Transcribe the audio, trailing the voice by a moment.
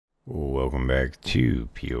Welcome back to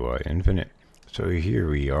POI Infinite. So here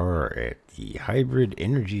we are at the Hybrid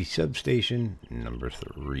Energy Substation number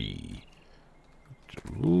 3. It's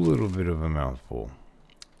a little bit of a mouthful.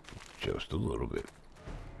 Just a little bit.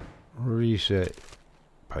 Reset.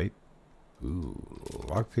 Pipe. Ooh,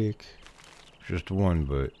 lockpick. Just one,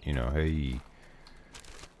 but, you know, hey,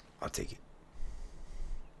 I'll take it.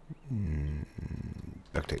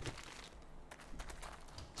 Duct tape.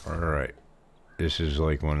 Alright. This is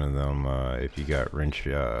like one of them, if you got wrench,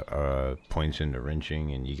 points into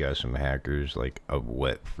wrenching and you got some hackers, like a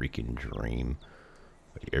wet freaking dream.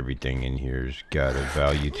 Like everything in here's got a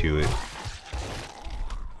value to it.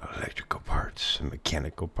 Electrical parts and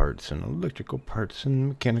mechanical parts and electrical parts and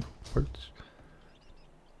mechanical parts.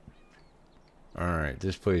 Alright,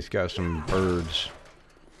 this place got some birds,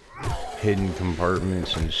 hidden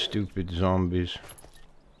compartments, and stupid zombies.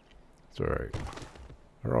 It's alright.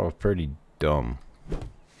 They're all pretty dumb.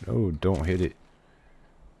 No, don't hit it.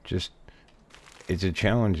 Just, it's a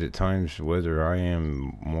challenge at times whether I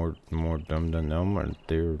am more dumb than them or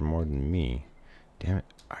they're more than me. Damn it,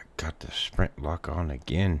 I got the sprint lock on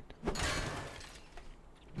again.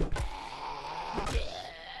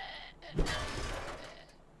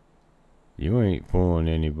 You ain't fooling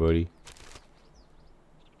anybody.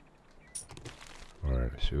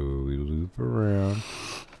 Alright, so we loop around.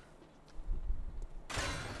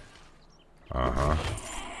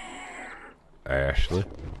 Ashley.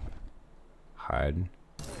 Hiding.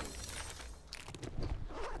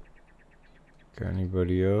 Got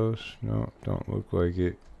anybody else? No, don't look like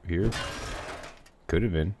it. Here? Could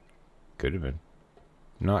have been. Could have been.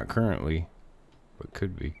 Not currently, but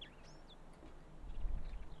could be.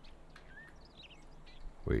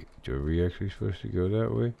 Wait, are we actually supposed to go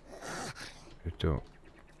that way? I don't.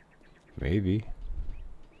 Maybe.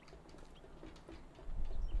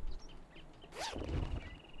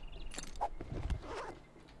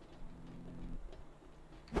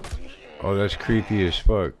 Oh, that's creepy as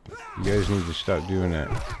fuck. You guys need to stop doing that.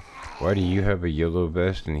 Why do you have a yellow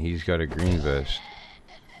vest and he's got a green vest?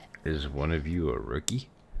 Is one of you a rookie?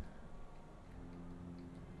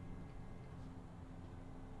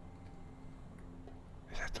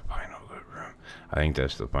 Is that the final loot room? I think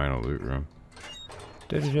that's the final loot room.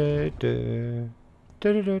 Da da da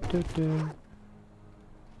da da da da.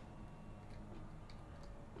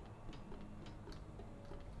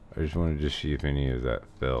 I just wanted to see if any of that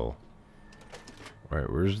fell. Right,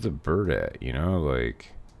 where's the bird at? You know,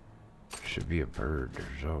 like, there should be a bird.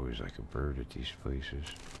 There's always like a bird at these places.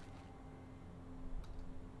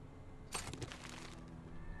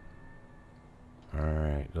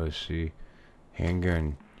 Alright, let's see.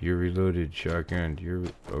 Handgun, you're reloaded. Shotgun, you're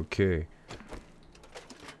okay.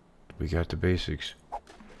 We got the basics.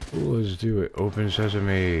 Ooh, let's do it. Open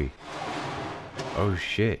sesame. Oh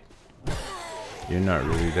shit. You're not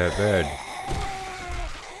really that bad.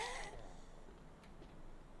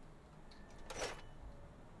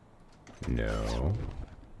 No.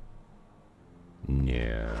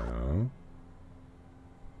 No.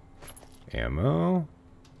 Ammo?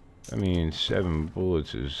 I mean, 7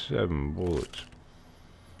 bullets is 7 bullets.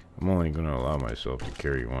 I'm only gonna allow myself to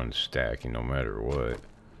carry 1 stack, no matter what.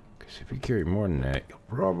 Because if you carry more than that, you'll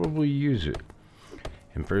probably use it.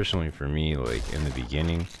 And personally for me, like, in the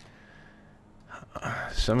beginning,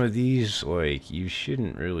 some of these, like, you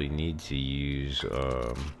shouldn't really need to use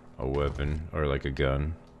a weapon or like a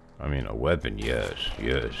gun. I mean, a weapon, yes,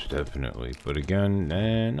 definitely. But a gun,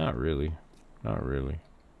 nah, not really. Not really.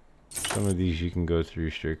 Some of these you can go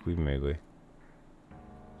through strictly melee.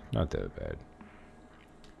 Not that bad.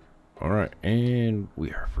 Alright, and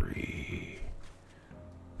we are free.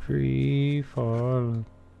 Free fall.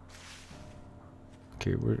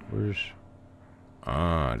 Okay, where's...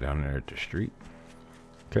 Ah, down there at the street.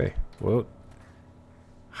 Okay, well,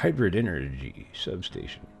 Hybrid Energy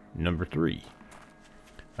Substation number 3.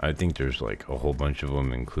 I think there's like a whole bunch of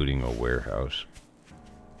them, including a warehouse.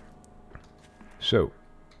 So,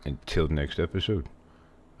 until next episode,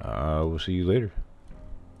 we'll see you later.